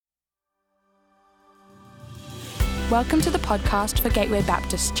Welcome to the podcast for Gateway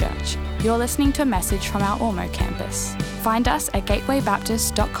Baptist Church. You're listening to a message from our Ormeau campus. Find us at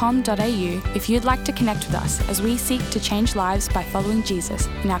gatewaybaptist.com.au if you'd like to connect with us as we seek to change lives by following Jesus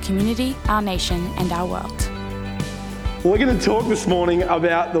in our community, our nation, and our world. We're going to talk this morning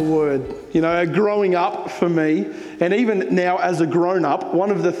about the Word. You know, growing up for me, and even now as a grown-up, one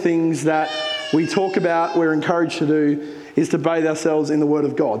of the things that we talk about, we're encouraged to do, is to bathe ourselves in the Word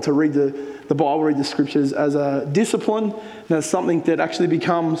of God, to read the Bible, read the Scriptures as a discipline, and as something that actually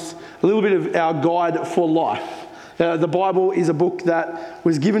becomes a little bit of our guide for life. The Bible is a book that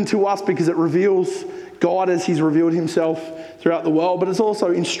was given to us because it reveals God as He's revealed Himself throughout the world, but it's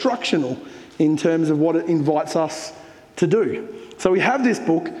also instructional in terms of what it invites us to do. So we have this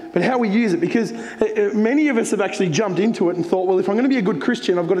book, but how we use it, because many of us have actually jumped into it and thought, well, if I'm going to be a good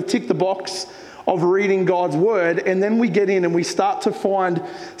Christian, I've got to tick the box of reading God's Word, and then we get in and we start to find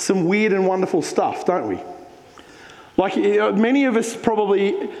some weird and wonderful stuff, don't we? Like many of us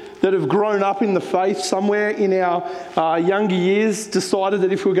probably that have grown up in the faith somewhere in our younger years decided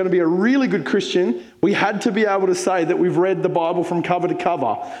that if we were going to be a really good Christian, we had to be able to say that we've read the Bible from cover to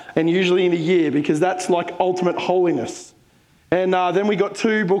cover, and usually in a year, because that's like ultimate holiness. And then we got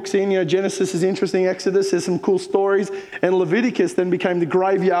two books in, Genesis is interesting, Exodus, there's some cool stories, and Leviticus then became the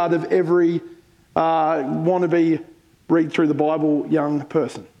graveyard of every wannabe read through the Bible young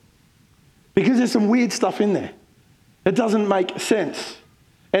person. Because there's some weird stuff in there. It doesn't make sense.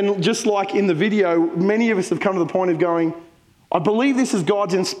 And just like in the video, many of us have come to the point of going, I believe this is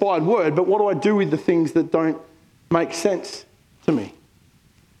God's inspired word, but what do I do with the things that don't make sense to me?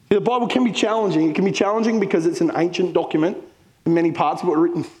 The Bible can be challenging. It can be challenging because it's an ancient document in many parts, but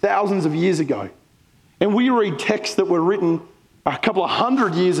written thousands of years ago. And we read texts that were written a couple of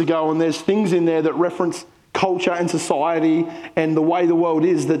hundred years ago, and there's things in there that reference culture and society and the way the world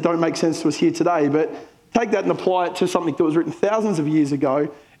is that don't make sense to us here today. But take that and apply it to something that was written thousands of years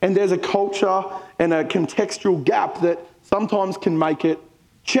ago, and there's a culture and a contextual gap that sometimes can make it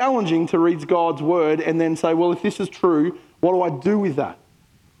challenging to read God's Word and then say, well, if this is true, what do I do with that?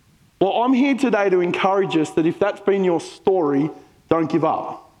 Well, I'm here today to encourage us that if that's been your story, don't give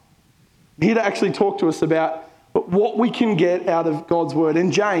up. I'm here to actually talk to us about what we can get out of God's Word.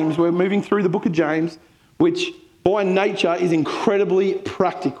 And James, we're moving through the book of James, which by nature is incredibly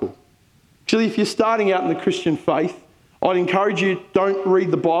practical. Actually, if you're starting out in the Christian faith, I'd encourage you, don't read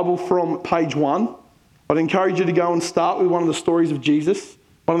the Bible from page 1. I'd encourage you to go and start with one of the stories of Jesus,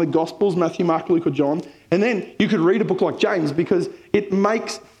 one of the Gospels, Matthew, Mark, Luke, or John. And then you could read a book like James because it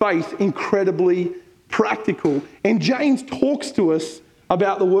makes faith incredibly practical. And James talks to us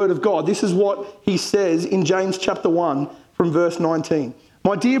about the Word of God. This is what he says in James chapter 1 from verse 19.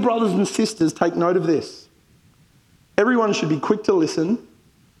 My dear brothers and sisters, take note of this. Everyone should be quick to listen,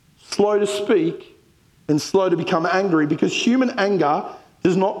 slow to speak, and slow to become angry, because human anger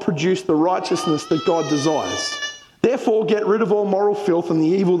does not produce the righteousness that God desires. Therefore, get rid of all moral filth and the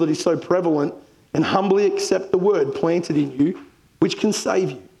evil that is so prevalent, and humbly accept the word planted in you, which can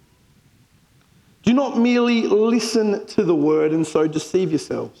save you. Do not merely listen to the word and so deceive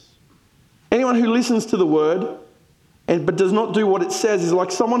yourselves. Anyone who listens to the word but does not do what it says is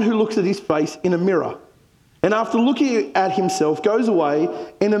like someone who looks at his face in a mirror, and after looking at himself goes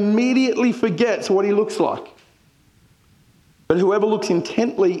away and immediately forgets what he looks like. But whoever looks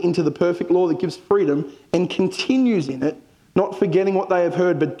intently into the perfect law that gives freedom and continues in it, not forgetting what they have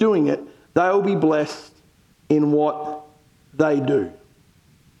heard but doing it, they will be blessed in what they do.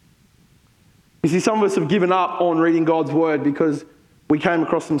 You see, some of us have given up on reading God's Word because we came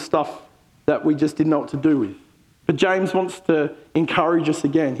across some stuff that we just didn't know what to do with. But James wants to encourage us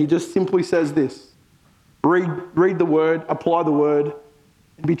again. He just simply says this: read the Word, apply the Word,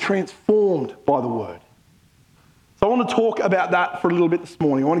 and be transformed by the Word. So I want to talk about that for a little bit this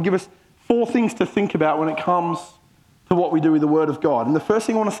morning. I want to give us 4 things to think about when it comes to what we do with the Word of God. And the first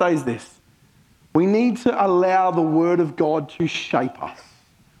thing I want to say is this: we need to allow the Word of God to shape us.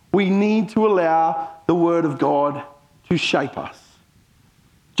 We need to allow the Word of God to shape us.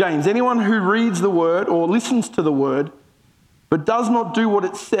 James, anyone who reads the Word or listens to the Word but does not do what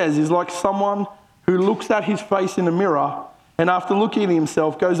it says is like someone who looks at his face in a mirror and after looking at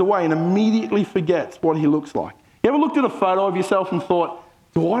himself goes away and immediately forgets what he looks like. You ever looked at a photo of yourself and thought,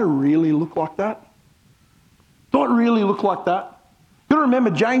 do I really look like that? Do I really look like that? You've got to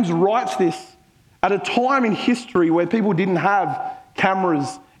remember, James writes this at a time in history where people didn't have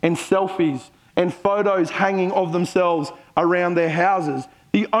cameras and selfies and photos hanging of themselves around their houses.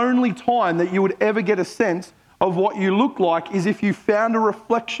 The only time that you would ever get a sense of what you look like is if you found a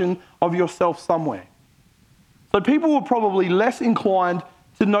reflection of yourself somewhere. So people were probably less inclined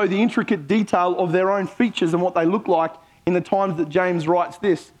to know the intricate detail of their own features and what they look like in the times that James writes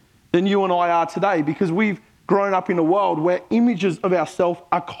this than you and I are today, because we've grown up in a world where images of ourselves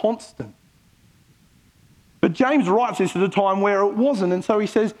are constant. But James writes this at a time where it wasn't, and so he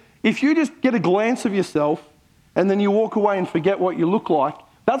says, if you just get a glance of yourself and then you walk away and forget what you look like,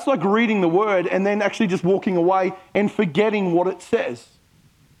 that's like reading the word and then actually just walking away and forgetting what it says.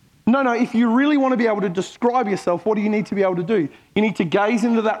 No, if you really want to be able to describe yourself, what do you need to be able to do? You need to gaze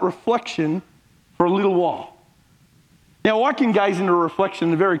into that reflection for a little while. Now, I can gaze into a reflection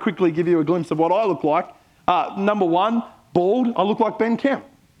and very quickly give you a glimpse of what I look like. Number one, bald, I look like Ben Kemp.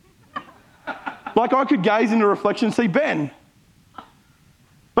 Like I could gaze into a reflection and see Ben.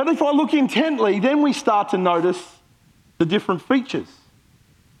 But if I look intently, then we start to notice the different features.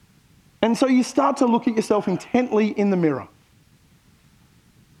 And so you start to look at yourself intently in the mirror.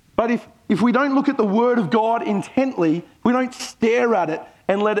 But if we don't look at the Word of God intently, we don't stare at it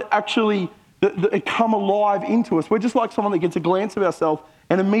and let it actually it come alive into us. We're just like someone that gets a glance of ourselves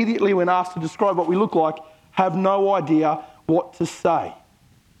and immediately when asked to describe what we look like, have no idea what to say.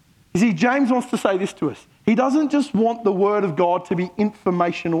 You see, James wants to say this to us. He doesn't just want the Word of God to be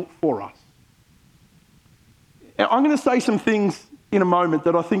informational for us. Now, I'm going to say some things in a moment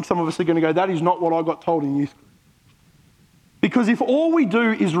that I think some of us are going to go, that is not what I got told in youth group. Because if all we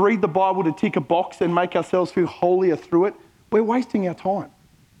do is read the Bible to tick a box and make ourselves feel holier through it, we're wasting our time.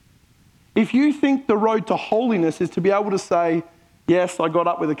 If you think the road to holiness is to be able to say, yes, I got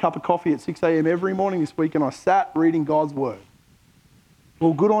up with a cup of coffee at 6 a.m. every morning this week and I sat reading God's Word.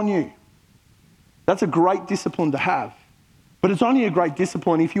 Well, good on you. That's a great discipline to have. But it's only a great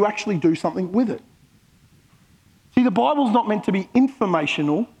discipline if you actually do something with it. See, the Bible's not meant to be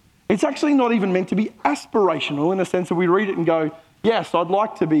informational. It's actually not even meant to be aspirational in the sense that we read it and go, yes, I'd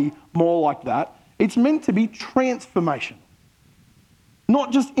like to be more like that. It's meant to be transformational.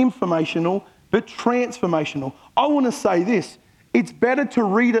 Not just informational, but transformational. I want to say this. It's better to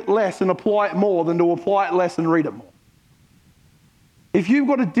read it less and apply it more than to apply it less and read it more. If you've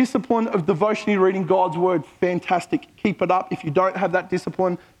got a discipline of devotionally reading God's Word, fantastic. Keep it up. If you don't have that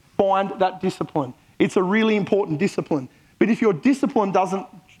discipline, find that discipline. It's a really important discipline. But if your discipline doesn't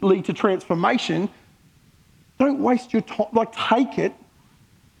lead to transformation, don't waste your time. Like, take it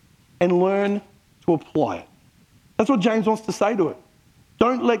and learn to apply it. That's what James wants to say to it.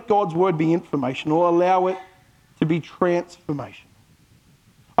 Don't let God's Word be informational. Allow it to be transformational.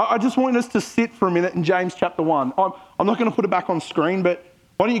 I just want us to sit for a minute in James chapter 1. I'm not going to put it back on screen, but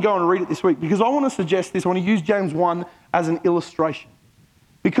why don't you go and read it this week? Because I want to suggest this. I want to use James 1 as an illustration.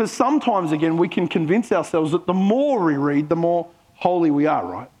 Because sometimes, again, we can convince ourselves that the more we read, the more holy we are,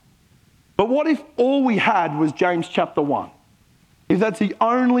 right? But what if all we had was James chapter 1? If that's the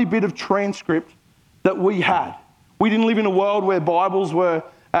only bit of transcript that we had? We didn't live in a world where Bibles were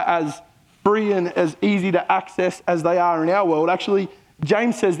as free and as easy to access as they are in our world. Actually,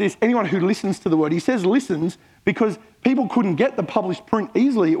 James says this, anyone who listens to the Word, he says listens because people couldn't get the published print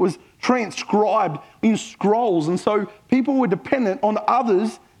easily. It was transcribed in scrolls. And so people were dependent on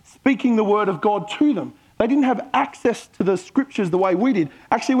others speaking the Word of God to them. They didn't have access to the Scriptures the way we did.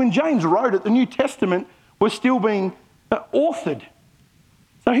 Actually, when James wrote it, the New Testament was still being authored.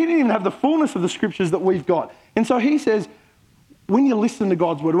 So he didn't even have the fullness of the Scriptures that we've got. And so he says, when you listen to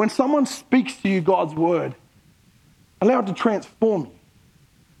God's Word, when someone speaks to you God's Word, allow it to transform you.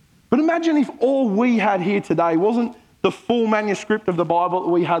 But imagine if all we had here today wasn't the full manuscript of the Bible that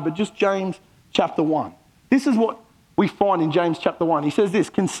we had, but just James chapter 1. This is what we find in James chapter 1. He says this,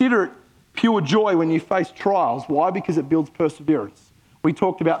 consider it pure joy when you face trials. Why? Because it builds perseverance. We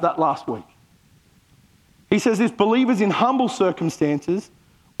talked about that last week. He says this, believers in humble circumstances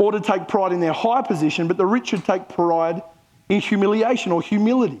ought to take pride in their high position, but the rich should take pride in humiliation or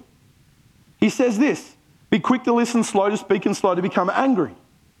humility. He says this, be quick to listen, slow to speak, and slow to become angry.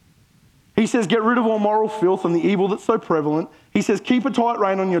 He says, get rid of all moral filth and the evil that's so prevalent. He says, keep a tight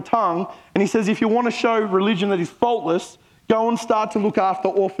rein on your tongue. And he says, if you want to show religion that is faultless, go and start to look after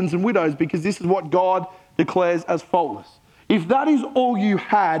orphans and widows, because this is what God declares as faultless. If that is all you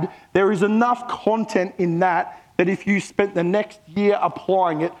had, there is enough content in that if you spent the next year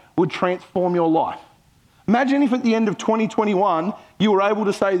applying it, would transform your life. Imagine if at the end of 2021, you were able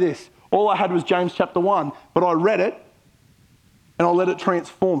to say this, all I had was James chapter 1, but I read it and I let it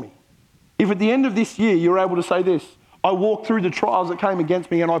transform me. If at the end of this year, you're able to say this, I walked through the trials that came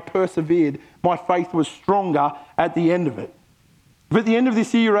against me and I persevered, my faith was stronger at the end of it. If at the end of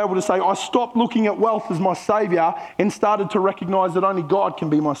this year, you're able to say, I stopped looking at wealth as my saviour and started to recognise that only God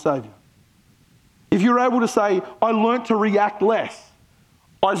can be my saviour. If you're able to say, I learnt to react less,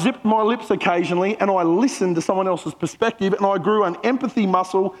 I zipped my lips occasionally and I listened to someone else's perspective, and I grew an empathy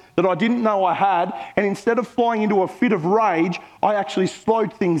muscle that I didn't know I had, and instead of flying into a fit of rage, I actually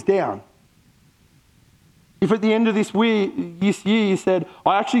slowed things down. If at the end of this year you said,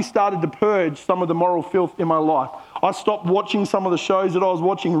 I actually started to purge some of the moral filth in my life. I stopped watching some of the shows that I was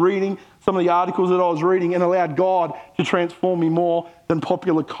watching, reading some of the articles that I was reading, and allowed God to transform me more than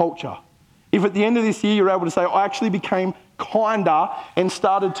popular culture. If at the end of this year you're able to say, I actually became kinder and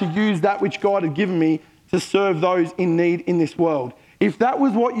started to use that which God had given me to serve those in need in this world. If that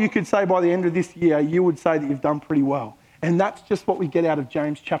was what you could say by the end of this year, you would say that you've done pretty well. And that's just what we get out of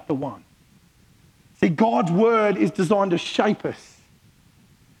James chapter 1. See, God's word is designed to shape us.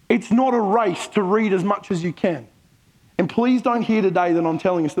 It's not a race to read as much as you can. And please don't hear today that I'm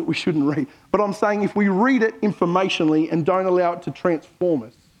telling us that we shouldn't read. But I'm saying if we read it informationally and don't allow it to transform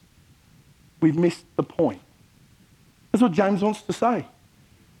us, we've missed the point. That's what James wants to say.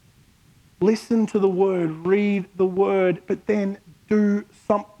 Listen to the word, read the word, but then do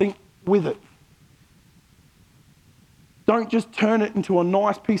something with it. Don't just turn it into a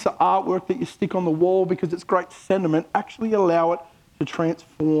nice piece of artwork that you stick on the wall because it's great sentiment. Actually allow it to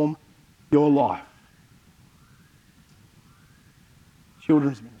transform your life.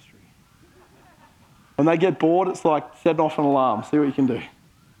 Children's ministry. When they get bored, it's like setting off an alarm. See what you can do.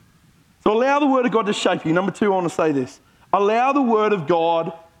 So allow the word of God to shape you. Number 2, I want to say this. Allow the word of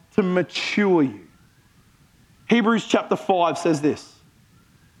God to mature you. Hebrews chapter 5 says this.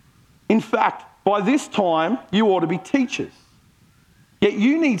 In fact, by this time, you ought to be teachers. Yet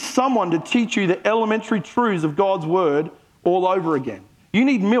you need someone to teach you the elementary truths of God's word all over again. You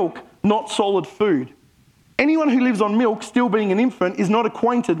need milk, not solid food. Anyone who lives on milk, still being an infant, is not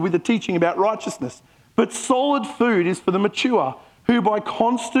acquainted with the teaching about righteousness. But solid food is for the mature, who by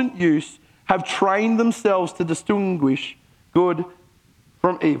constant use have trained themselves to distinguish good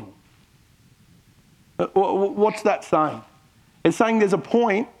from evil. What's that saying? It's saying there's a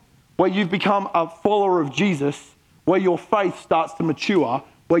point where you've become a follower of Jesus, where your faith starts to mature,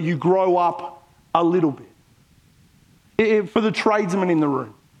 where you grow up a little bit. For the tradesmen in the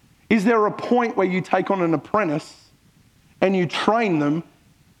room, is there a point where you take on an apprentice and you train them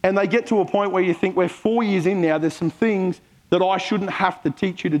and they get to a point where you think, we're 4 years in now, there's some things that I shouldn't have to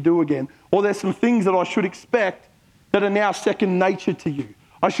teach you to do again, or there's some things that I should expect that are now second nature to you.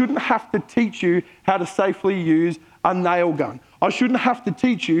 I shouldn't have to teach you how to safely use a nail gun. I shouldn't have to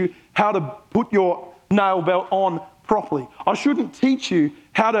teach you how to put your nail belt on properly. I shouldn't teach you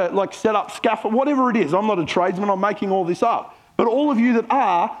how to set up scaffold, whatever it is. I'm not a tradesman, I'm making all this up. But all of you that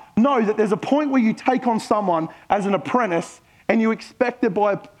are, know that there's a point where you take on someone as an apprentice and you expect that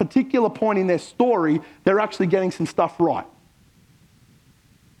by a particular point in their story, they're actually getting some stuff right.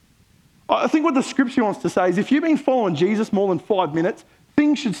 I think what the scripture wants to say is if you've been following Jesus more than 5 minutes,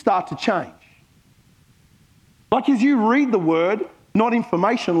 things should start to change. Like as you read the word, not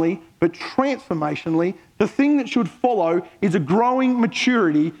informationally, but transformationally, the thing that should follow is a growing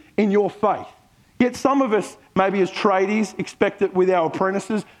maturity in your faith. Yet some of us, maybe as tradies, expect it with our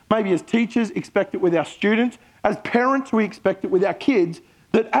apprentices, maybe as teachers, expect it with our students. As parents, we expect it with our kids,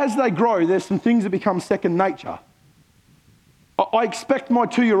 that as they grow, there's some things that become second nature. I expect my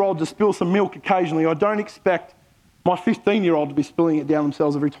 2-year-old to spill some milk occasionally. I don't expect my 15-year-old to be spilling it down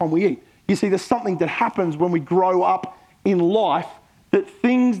themselves every time we eat. You see, there's something that happens when we grow up in life, that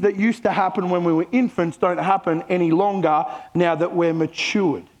things that used to happen when we were infants don't happen any longer now that we're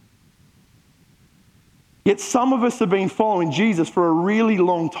matured. Yet some of us have been following Jesus for a really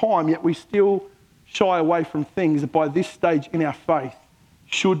long time, yet we still shy away from things that by this stage in our faith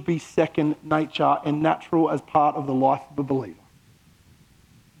should be second nature and natural as part of the life of a believer.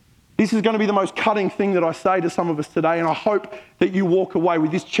 This is going to be the most cutting thing that I say to some of us today, and I hope that you walk away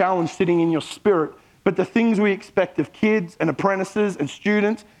with this challenge sitting in your spirit. But the things we expect of kids and apprentices and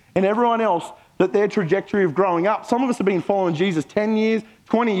students and everyone else, that their trajectory of growing up, some of us have been following Jesus 10 years,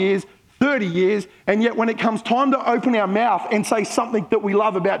 20 years, 30 years, and yet when it comes time to open our mouth and say something that we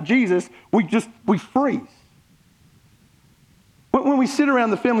love about Jesus, we freeze. When we sit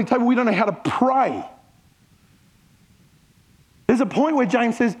around the family table, we don't know how to pray. There's a point where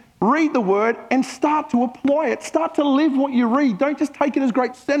James says, read the word and start to apply it. Start to live what you read. Don't just take it as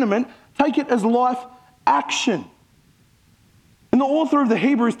great sentiment. Take it as life action. And the author of the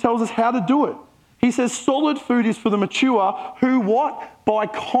Hebrews tells us how to do it. He says solid food is for the mature who what? By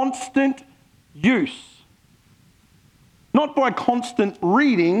constant use. Not by constant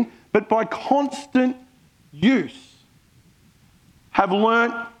reading, but by constant use. Have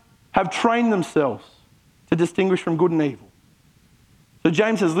learnt, have trained themselves to distinguish from good and evil. So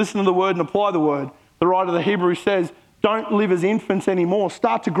James says, listen to the word and apply the word. The writer of the Hebrews says, Don't live as infants anymore.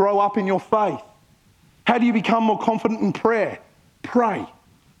 Start to grow up in your faith. How do you become more confident in prayer? Pray.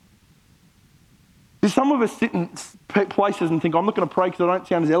 Some of us sit in places and think, I'm not going to pray because I don't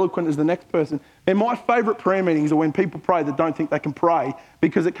sound as eloquent as the next person. And my favourite prayer meetings are when people pray that don't think they can pray,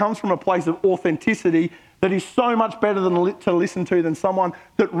 because it comes from a place of authenticity that is so much better to listen to than someone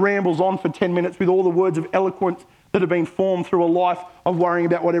that rambles on for 10 minutes with all the words of eloquence that have been formed through a life of worrying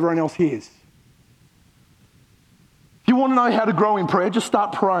about what everyone else hears. If you want to know how to grow in prayer, just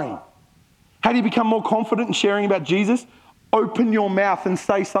start praying. How do you become more confident in sharing about Jesus? Open your mouth and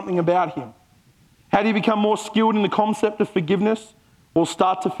say something about him. How do you become more skilled in the concept of forgiveness? Well,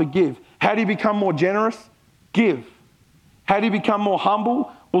 start to forgive. How do you become more generous? Give. How do you become more humble?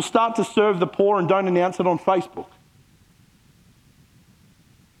 Well, start to serve the poor and don't announce it on Facebook.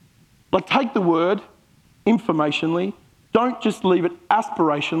 Like, take the word informationally. Don't just leave it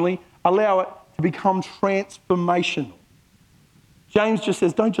aspirationally. Allow it to become transformational. James just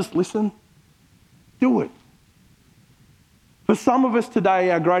says, don't just listen. Do it. For some of us today,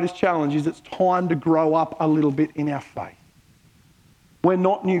 our greatest challenge is it's time to grow up a little bit in our faith. We're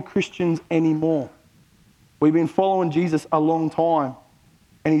not new Christians anymore. We've been following Jesus a long time,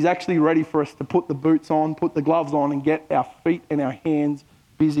 and he's actually ready for us to put the boots on, put the gloves on, and get our feet and our hands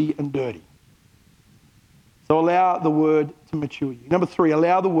busy and dirty. So allow the word to mature you. Number 3,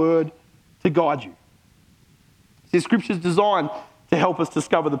 allow the word to guide you. See, Scripture's designed to help us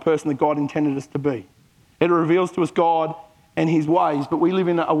discover the person that God intended us to be. It reveals to us God and his ways, but we live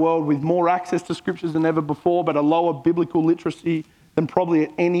in a world with more access to Scriptures than ever before, but a lower biblical literacy than probably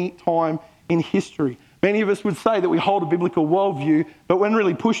at any time in history. Many of us would say that we hold a biblical worldview, but when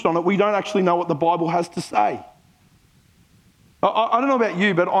really pushed on it, we don't actually know what the Bible has to say. I don't know about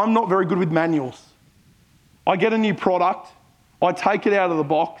you, but I'm not very good with manuals. I get a new product, I take it out of the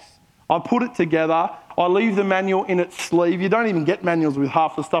box, I put it together, I leave the manual in its sleeve. You don't even get manuals with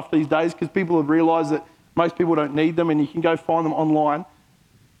half the stuff these days because people have realised that most people don't need them and you can go find them online.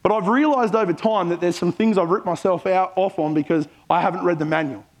 But I've realised over time that there's some things I've ripped myself off on because I haven't read the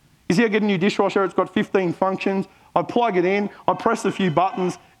manual. You see, I get a new dishwasher, it's got 15 functions. I plug it in, I press a few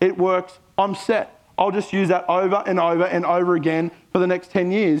buttons, it works, I'm set. I'll just use that over and over and over again for the next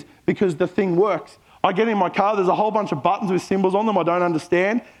 10 years because the thing works. I get in my car, there's a whole bunch of buttons with symbols on them I don't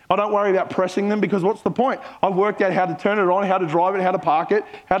understand. I don't worry about pressing them because what's the point? I've worked out how to turn it on, how to drive it, how to park it,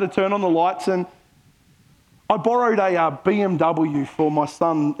 how to turn on the lights. And I borrowed a BMW for my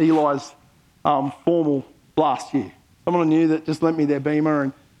son Eli's formal last year. Someone I knew that just lent me their Beamer,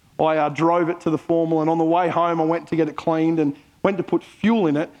 and I drove it to the formal, and on the way home I went to get it cleaned and went to put fuel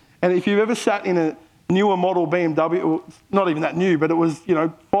in it. And if you've ever sat in a newer model BMW, not even that new, but it was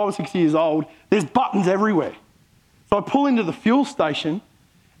 5 or 6 years old, there's buttons everywhere. So I pull into the fuel station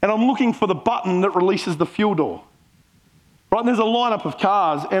and I'm looking for the button that releases the fuel door. Right, and there's a lineup of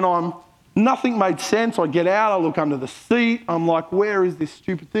cars and nothing made sense. I get out, I look under the seat, I'm like, where is this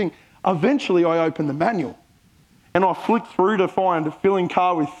stupid thing? Eventually I open the manual and I flick through to find a filling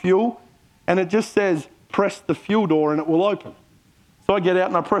car with fuel, and it just says, press the fuel door and it will open. So I get out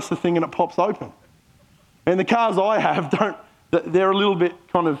and I press the thing and it pops open. And the cars I have they're a little bit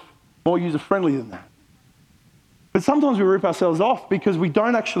kind of more user-friendly than that. But sometimes we rip ourselves off because we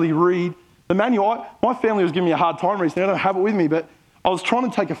don't actually read the manual. My family was giving me a hard time recently. I don't have it with me, but I was trying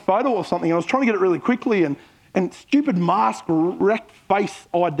to take a photo or something and I was trying to get it really quickly, and stupid mask wrecked face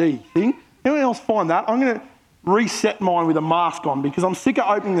ID thing. Anyone else find that? I'm going to reset mine with a mask on because I'm sick of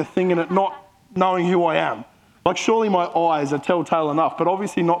opening the thing and it not knowing who I am. Like, surely my eyes are telltale enough, but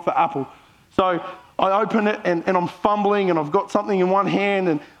obviously not for Apple. So I open it and I'm fumbling and I've got something in one hand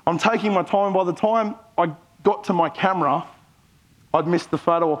and I'm taking my time. By the time I got to my camera, I'd missed the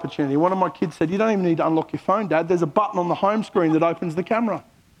photo opportunity. One of my kids said, "You don't even need to unlock your phone, Dad. There's a button on the home screen that opens the camera."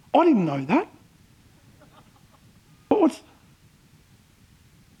 I didn't know that. But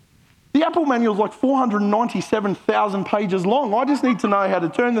the Apple manual is like 497,000 pages long. I just need to know how to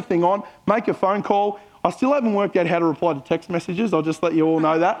turn the thing on, make a phone call. I still haven't worked out how to reply to text messages. I'll just let you all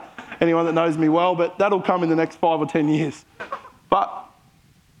know that, anyone that knows me well, but that'll come in the next 5 or 10 years. But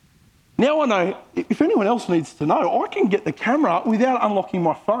now I know, if anyone else needs to know, I can get the camera without unlocking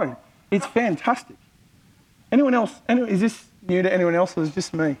my phone. It's fantastic. Anyone else? Is this new to anyone else or is it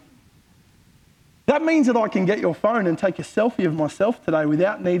just me? That means that I can get your phone and take a selfie of myself today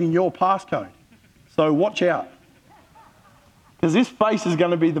without needing your passcode. So watch out. Because this face is going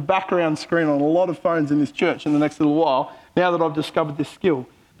to be the background screen on a lot of phones in this church in the next little while, now that I've discovered this skill.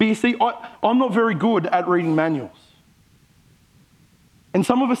 But you see, I'm not very good at reading manuals. And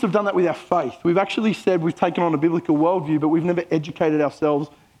some of us have done that with our faith. We've actually said we've taken on a biblical worldview, but we've never educated ourselves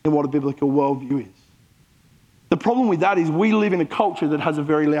in what a biblical worldview is. The problem with that is we live in a culture that has a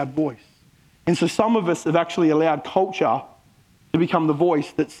very loud voice. And so some of us have actually allowed culture to become the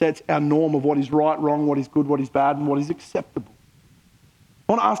voice that sets our norm of what is right, wrong, what is good, what is bad, and what is acceptable.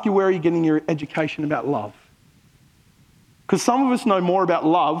 I want to ask you, where are you getting your education about love? Because some of us know more about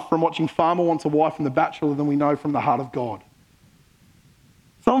love from watching Farmer Wants a Wife and The Bachelor than we know from the heart of God.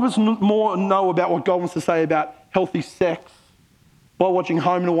 Some of us more know about what God wants to say about healthy sex by watching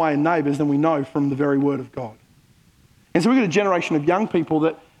Home and Away and Neighbours than we know from the very Word of God. And so we've got a generation of young people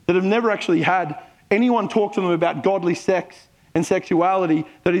that have never actually had anyone talk to them about godly sex and sexuality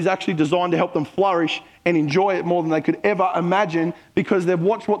that is actually designed to help them flourish and enjoy it more than they could ever imagine, because they've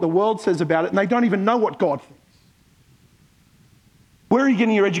watched what the world says about it and they don't even know what God thinks. Where are you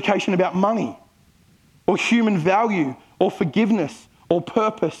getting your education about money or human value or forgiveness or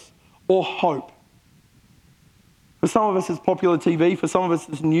purpose or hope? For some of us it's popular TV, for some of us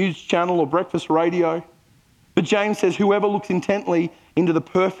it's a news channel or breakfast radio. But James says, whoever looks intently into the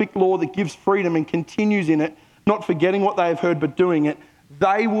perfect law that gives freedom and continues in it, not forgetting what they have heard but doing it,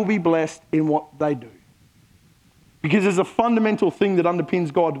 they will be blessed in what they do. Because there's a fundamental thing that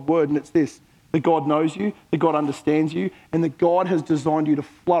underpins God's word, and it's this: that God knows you, that God understands you, and that God has designed you to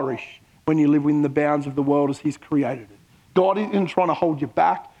flourish when you live within the bounds of the world as He's created it. God isn't trying to hold you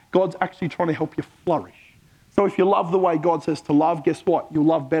back. God's actually trying to help you flourish. So if you love the way God says to love, guess what? You'll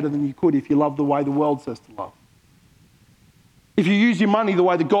love better than you could if you love the way the world says to love. If you use your money the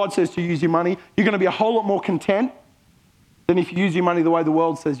way that God says to use your money, you're going to be a whole lot more content than if you use your money the way the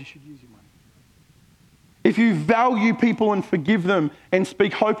world says you should use your money. If you value people and forgive them and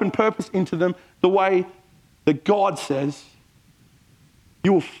speak hope and purpose into them the way that God says,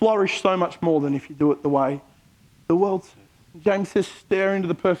 you will flourish so much more than if you do it the way the world says. James says, stare into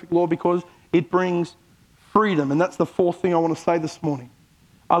the perfect law because it brings freedom. And that's the fourth thing I want to say this morning.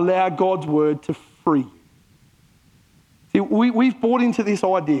 Allow God's word to free you. See, we've bought into this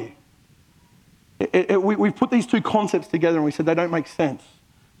idea. We've put these two concepts together and we said they don't make sense.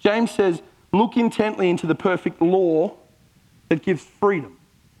 James says, look intently into the perfect law that gives freedom.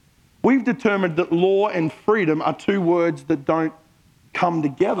 We've determined that law and freedom are two words that don't come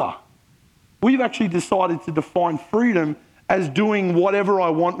together. We've actually decided to define freedom as doing whatever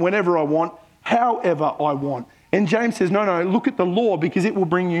I want, whenever I want, however I want. And James says, no, look at the law because it will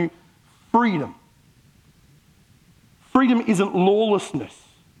bring you freedom. Freedom isn't lawlessness.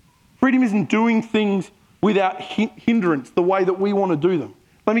 Freedom isn't doing things without hindrance the way that we want to do them.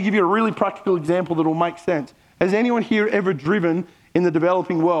 Let me give you a really practical example that will make sense. Has anyone here ever driven in the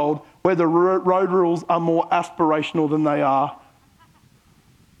developing world where the road rules are more aspirational than they are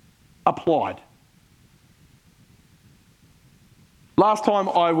applied? Last time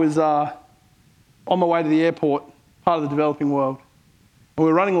I was on my way to the airport, part of the developing world, and we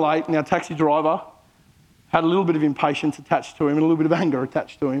were running late, and our taxi driver had a little bit of impatience attached to him and a little bit of anger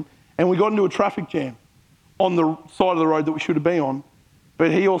attached to him, and we got into a traffic jam on the side of the road that we should have been on.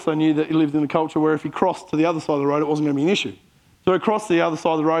 But he also knew that he lived in a culture where if he crossed to the other side of the road, it wasn't going to be an issue. So he crossed to the other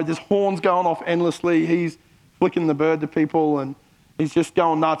side of the road, there's horns going off endlessly, he's flicking the bird to people, and he's just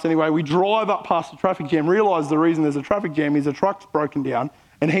going nuts. Anyway, we drive up past the traffic jam, realise the reason there's a traffic jam is a truck's broken down,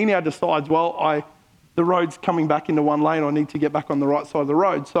 and he now decides, well, the road's coming back into one lane, I need to get back on the right side of the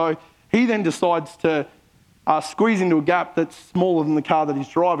road. So he then decides to squeeze into a gap that's smaller than the car that he's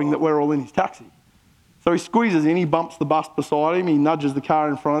driving, that we're all in his taxi. So he squeezes in, he bumps the bus beside him, he nudges the car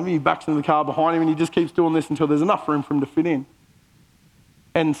in front of him, he backs into the car behind him, and he just keeps doing this until there's enough room for him to fit in.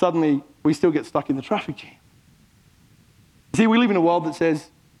 And suddenly, we still get stuck in the traffic jam. See, we live in a world that says,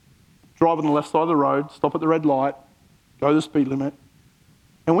 drive on the left side of the road, stop at the red light, go the speed limit.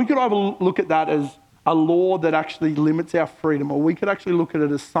 And we could either look at that as a law that actually limits our freedom, or we could actually look at it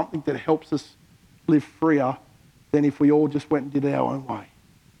as something that helps us live freer than if we all just went and did it our own way.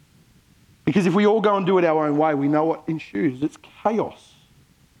 Because if we all go and do it our own way, we know what ensues. It's chaos.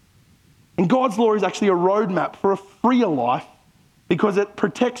 And God's law is actually a roadmap for a freer life because it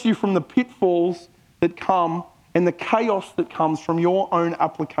protects you from the pitfalls that come and the chaos that comes from your own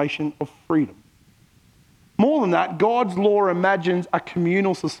application of freedom. More than that, God's law imagines a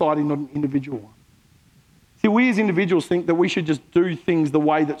communal society, not an individual one. See, we as individuals think that we should just do things the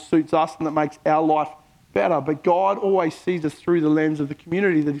way that suits us and that makes our life better, but God always sees us through the lens of the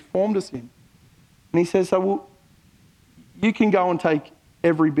community that He formed us in. And He says, you can go and take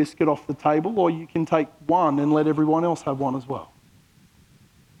every biscuit off the table, or you can take one and let everyone else have one as well.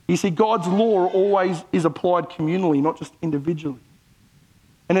 You see, God's law always is applied communally, not just individually.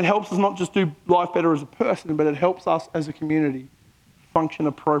 And it helps us not just do life better as a person, but it helps us as a community function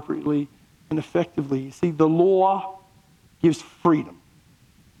appropriately and effectively. You see, the law gives freedom.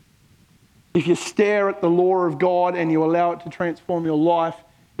 If you stare at the law of God and you allow it to transform your life,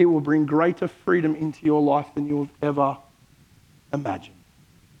 it will bring greater freedom into your life than you'll ever imagine.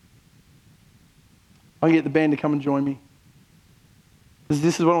 I'm going to get the band to come and join me. Because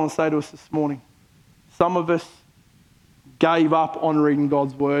this is what I want to say to us this morning. Some of us gave up on reading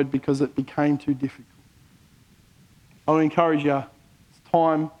God's word because it became too difficult. I want to encourage you, it's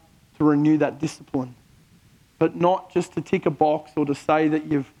time to renew that discipline. But not just to tick a box or to say that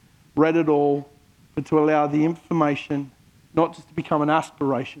you've read it all, but to allow the information not just to become an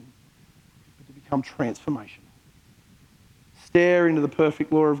aspiration, but to become transformation. Stare into the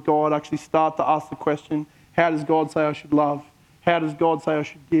perfect law of God. Actually start to ask the question, how does God say I should love? How does God say I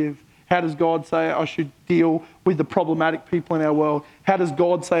should give? How does God say I should deal with the problematic people in our world? How does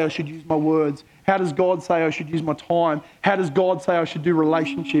God say I should use my words? How does God say I should use my time? How does God say I should do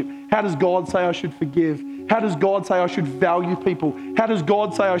relationship? How does God say I should forgive? How does God say I should value people? How does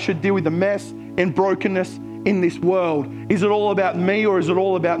God say I should deal with the mess and brokenness in this world? Is it all about me, or is it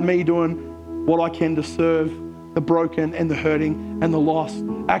all about me doing what I can to serve the broken and the hurting and the lost?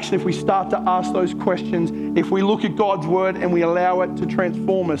 Actually, if we start to ask those questions, if we look at God's word and we allow it to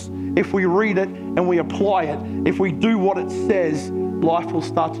transform us, if we read it and we apply it, if we do what it says, life will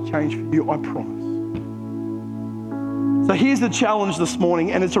start to change for you, I promise. So here's the challenge this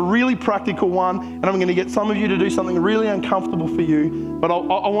morning, and it's a really practical one, and I'm going to get some of you to do something really uncomfortable for you, but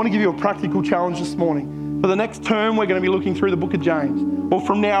I want to give you a practical challenge this morning. For the next term, we're going to be looking through the book of James. Well,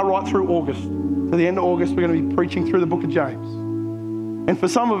 from now right through August. To the end of August, we're going to be preaching through the book of James. And for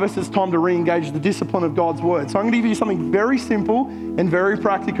some of us, it's time to re-engage the discipline of God's word. So I'm going to give you something very simple and very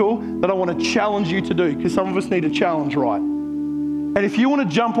practical that I want to challenge you to do, because some of us need a challenge, right? And if you want to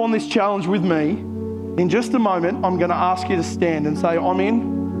jump on this challenge with me, in just a moment, I'm going to ask you to stand and say, I'm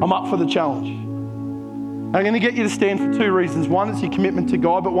in, I'm up for the challenge. I'm going to get you to stand for two reasons. One, it's your commitment to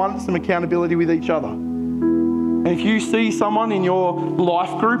God, but one, it's some accountability with each other. And if you see someone in your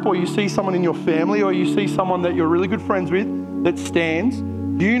life group, or you see someone in your family, or you see someone that you're really good friends with that stands,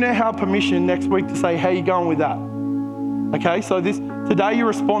 you now have permission next week to say, how are you going with that? Okay, so today your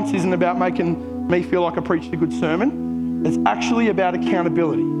response isn't about making me feel like I preached a good sermon. It's actually about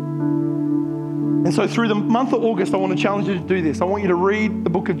accountability. And so through the month of August, I want to challenge you to do this. I want you to read the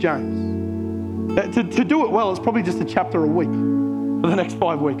book of James. To do it well, it's probably just a chapter a week for the next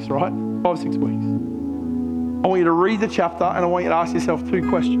 5 weeks, right? 5 or 6 weeks. I want you to read the chapter, and I want you to ask yourself two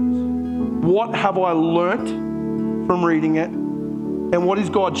questions. What have I learnt from reading it? And what is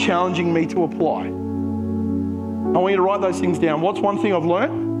God challenging me to apply? I want you to write those things down. What's one thing I've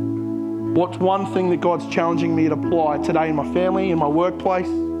learnt? What's one thing that God's challenging me to apply today in my family, in my workplace,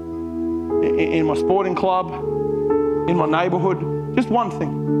 in my sporting club, in my neighbourhood? Just one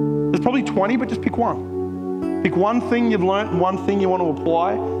thing. There's probably 20, but just pick one. Pick one thing you've learnt and one thing you want to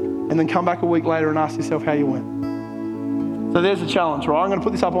apply, and then come back a week later and ask yourself how you went. So there's the challenge, right? I'm going to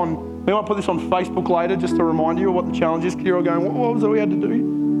put this up on, we might put this on Facebook later just to remind you of what the challenge is, because you're all going, what was it we had to do?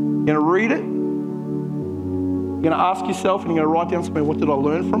 You're going to read it, you're going to ask yourself, and you're going to write down something, what did I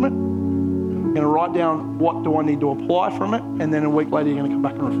learn from it? You're going to write down what do I need to apply from it, and then a week later you're going to come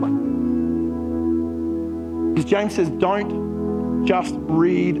back and reflect. Because James says, don't just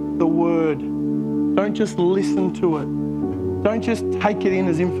read the word. Don't just listen to it. Don't just take it in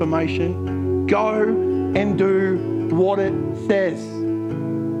as information. Go and do what it says.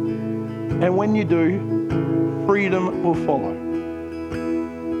 And when you do, freedom will follow.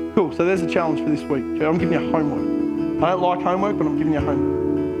 Cool, so there's a challenge for this week. Okay, I'm giving you homework. I don't like homework, but I'm giving you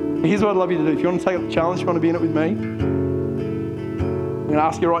homework. Here's what I'd love you to do. If you want to take up the challenge, you want to be in it with me, I'm going to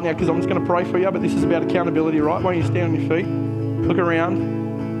ask you right now, because I'm just going to pray for you, but this is about accountability, right? Why don't you stand on your feet, look around,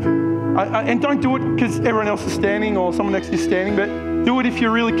 and don't do it because everyone else is standing or someone next to you is standing, but do it if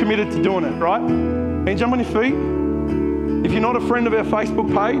you're really committed to doing it, right? Can you jump on your feet? If you're not a friend of our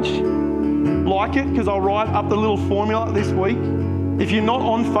Facebook page, like it, because I'll write up the little formula this week. If you're not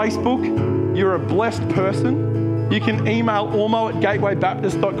on Facebook, you're a blessed person. You can email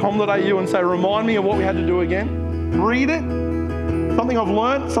ormo@gatewaybaptist.com.au and say, remind me of what we had to do again. Read it. Something I've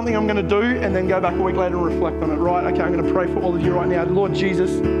learned, something I'm going to do, and then go back a week later and reflect on it, right? Okay, I'm going to pray for all of you right now. Lord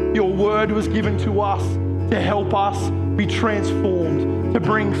Jesus, your word was given to us to help us be transformed, to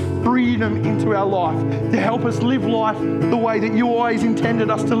bring freedom into our life, to help us live life the way that you always intended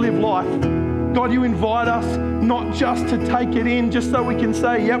us to live life. God, you invite us not just to take it in just so we can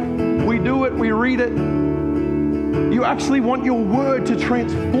say, yep, we do it, we read it. You actually want your word to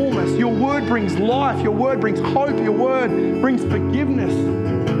transform us. Your word brings life. Your word brings hope. Your word brings forgiveness.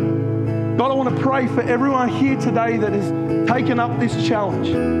 God, I want to pray for everyone here today that has taken up this challenge.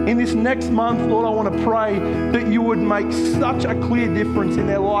 In this next month, Lord, I want to pray that you would make such a clear difference in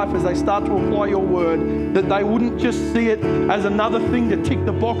their life as they start to apply your word, that they wouldn't just see it as another thing to tick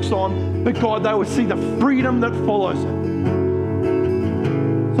the box on, but God, they would see the freedom that follows it.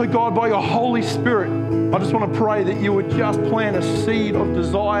 So God, by your Holy Spirit, I just want to pray that you would just plant a seed of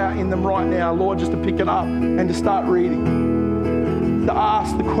desire in them right now, Lord, just to pick it up and to start reading, to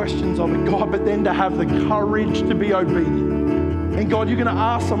ask the questions of it, God, but then to have the courage to be obedient. And God, you're going to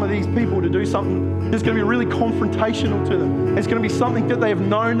ask some of these people to do something that's going to be really confrontational to them. It's going to be something that they have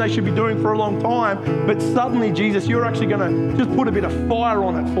known they should be doing for a long time, but suddenly, Jesus, you're actually going to just put a bit of fire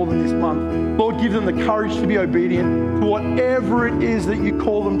on it for them this month. Lord, give them the courage to be obedient to whatever it is that you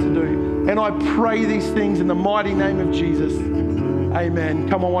call them to do. And I pray these things in the mighty name of Jesus. Amen.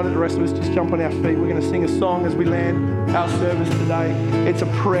 Come on, why don't the rest of us just jump on our feet. We're going to sing a song as we land our service today. It's a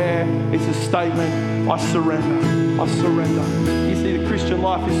prayer. It's a statement. I surrender. I surrender. You see, the Christian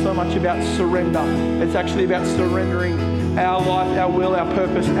life is so much about surrender. It's actually about surrendering our life, our will, our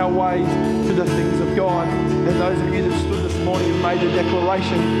purpose, our ways to the things of God. And those of you that stood this morning and made the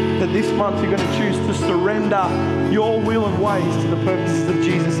declaration that this month you're going to choose to surrender your will and ways to the purposes of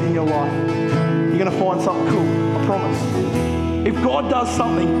Jesus in your life, you're going to find something cool. I promise. If God does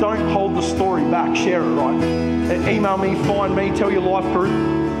something, don't hold the story back. Share it, right? Email me, find me, tell your life group.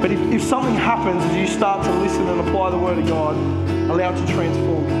 But if something happens as you start to listen and apply the word of God, allow it to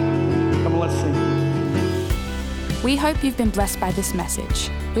transform you. Come on, let's sing. We hope you've been blessed by this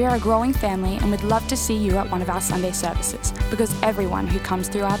message. We are a growing family and would love to see you at one of our Sunday services, because everyone who comes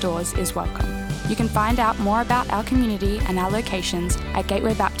through our doors is welcome. You can find out more about our community and our locations at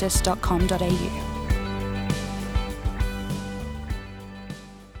gatewaybaptist.com.au.